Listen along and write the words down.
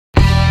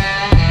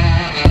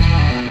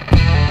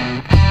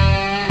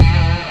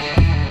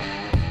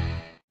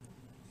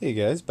Hey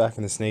guys, back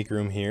in the snake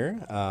room here.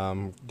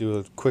 Do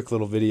a quick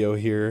little video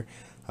here.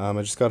 I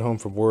just got home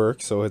from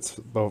work, so it's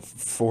about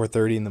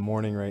 4:30 in the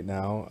morning right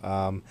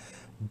now.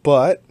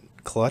 But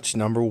clutch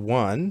number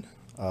one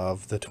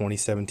of the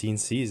 2017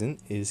 season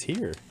is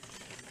here.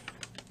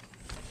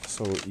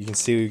 So you can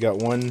see we've got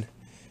one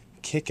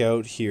kick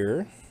out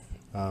here.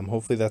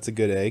 Hopefully that's a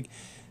good egg.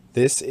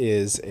 This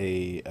is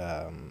a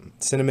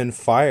cinnamon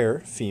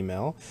fire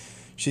female.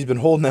 She's been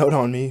holding out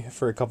on me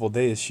for a couple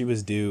days. She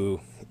was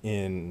due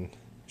in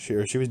she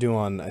was due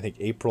on, I think,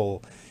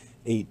 April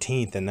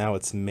 18th, and now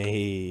it's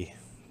May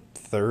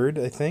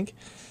 3rd, I think.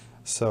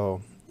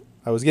 So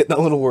I was getting a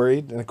little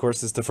worried, and of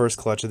course it's the first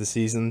clutch of the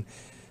season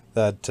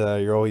that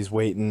you're always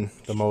waiting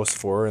the most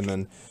for, and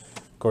then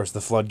of course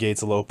the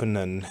floodgates will open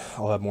and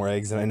I'll have more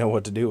eggs than I know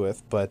what to do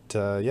with. But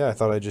yeah, I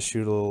thought I'd just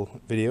shoot a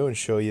little video and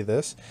show you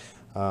this.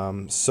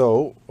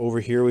 So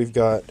over here we've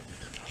got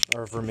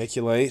our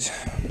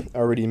vermiculite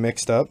already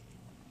mixed up.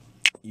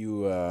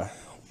 You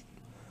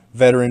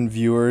veteran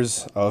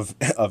viewers of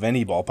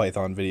any ball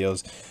python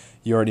videos,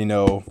 you already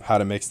know how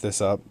to mix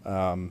this up.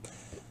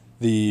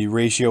 The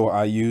ratio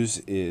I use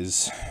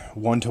is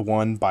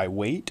 1-to-1 by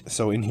weight.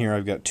 So in here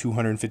I've got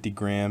 250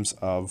 grams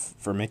of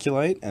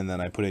vermiculite, and then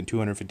I put in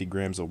 250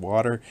 grams of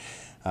water,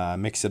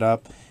 mix it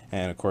up,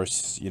 and of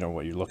course, you know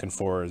what you're looking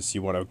for is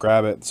you want to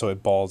grab it so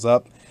it balls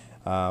up,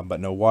 but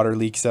no water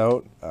leaks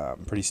out.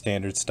 Pretty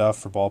standard stuff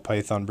for ball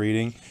python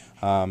breeding.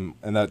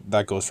 And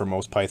that goes for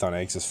most python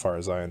eggs as far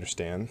as I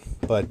understand.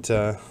 But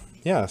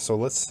yeah, so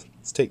let's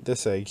take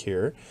this egg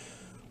here,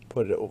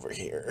 put it over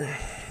here,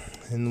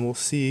 and we'll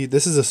see.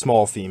 This is a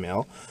small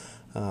female.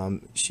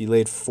 She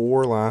laid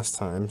 4 last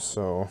time,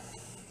 so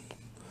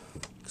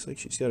looks like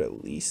she's got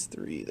at least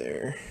 3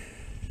 there.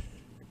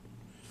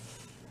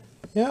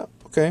 Yeah,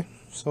 okay.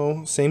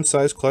 So same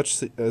size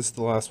clutch as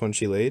the last one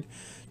she laid,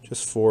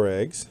 just 4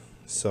 eggs.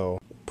 So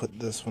put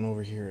this one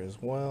over here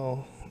as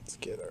well. Let's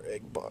get our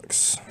egg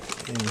box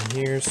in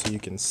here so you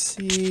can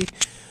see.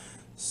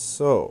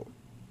 So,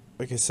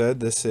 like I said,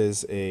 this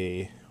is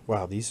a...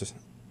 Wow, these just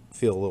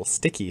feel a little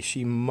sticky.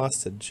 She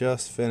must have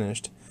just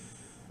finished.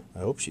 I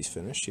hope she's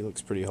finished. She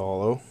looks pretty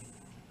hollow.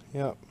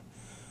 Yep.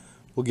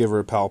 We'll give her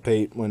a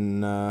palpate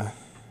when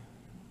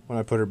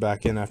I put her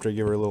back in after I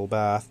give her a little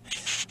bath.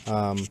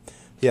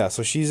 Yeah,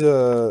 so she's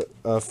a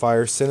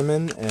fire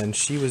cinnamon, and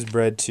she was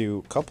bred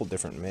to a couple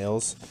different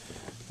males.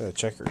 Gotta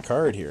check her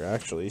card here,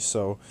 actually.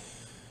 So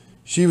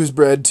she was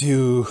bred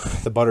to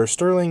the butter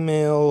sterling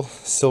male,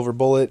 silver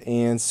bullet,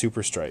 and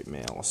super stripe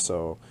male.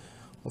 So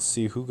we'll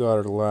see who got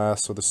her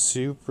last. So the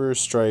super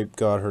stripe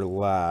got her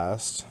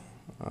last,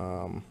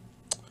 but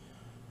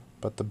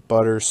the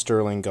butter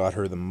sterling got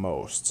her the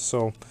most.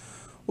 So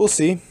we'll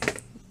see.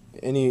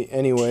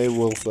 Anyway,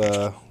 we'll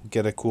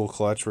get a cool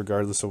clutch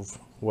regardless of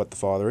what the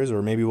father is,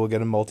 or maybe we'll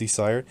get a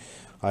multi-sire.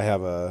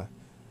 I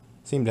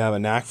seem to have a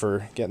knack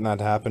for getting that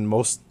to happen.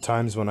 Most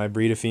times when I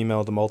breed a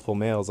female to multiple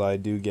males, I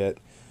do get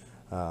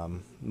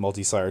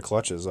multi-sire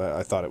clutches.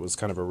 I thought it was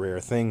kind of a rare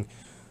thing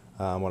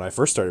when I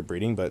first started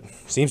breeding, but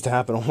seems to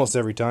happen almost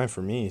every time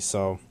for me.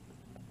 So,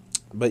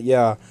 but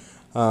yeah,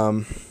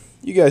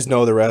 you guys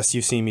know the rest.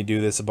 You've seen me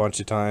do this a bunch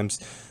of times.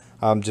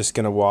 I'm just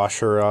gonna wash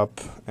her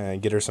up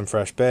and get her some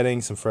fresh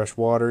bedding, some fresh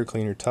water,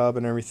 clean her tub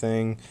and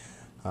everything.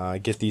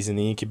 Get these in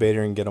the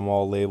incubator and get them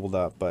all labeled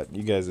up. But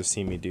you guys have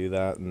seen me do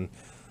that, and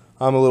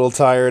I'm a little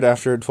tired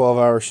after a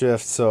 12-hour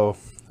shift, so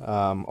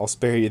I'll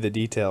spare you the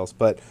details.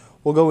 But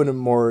we'll go into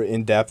more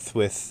in depth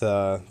with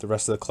the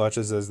rest of the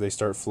clutches as they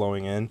start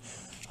flowing in.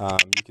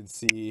 You can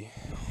see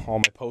all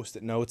my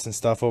post-it notes and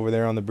stuff over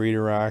there on the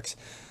breeder racks.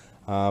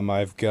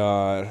 I've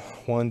got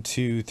 1,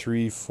 2,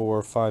 3,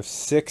 4, 5,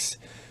 6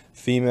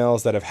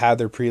 females that have had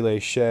their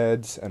prelay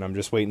sheds, and I'm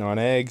just waiting on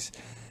eggs.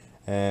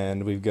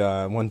 And we've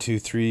got 1, 2,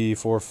 3,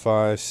 4,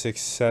 5,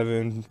 6,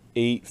 7,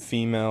 8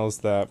 females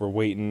that were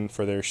waiting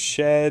for their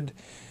shed,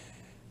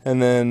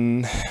 and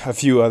then a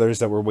few others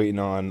that were waiting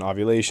on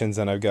ovulations,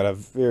 and I've got a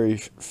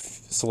very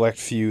select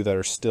few that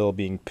are still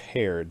being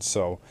paired.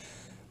 So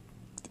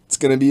it's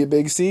going to be a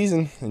big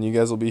season, and you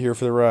guys will be here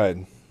for the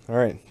ride. All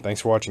right,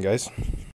 thanks for watching, guys.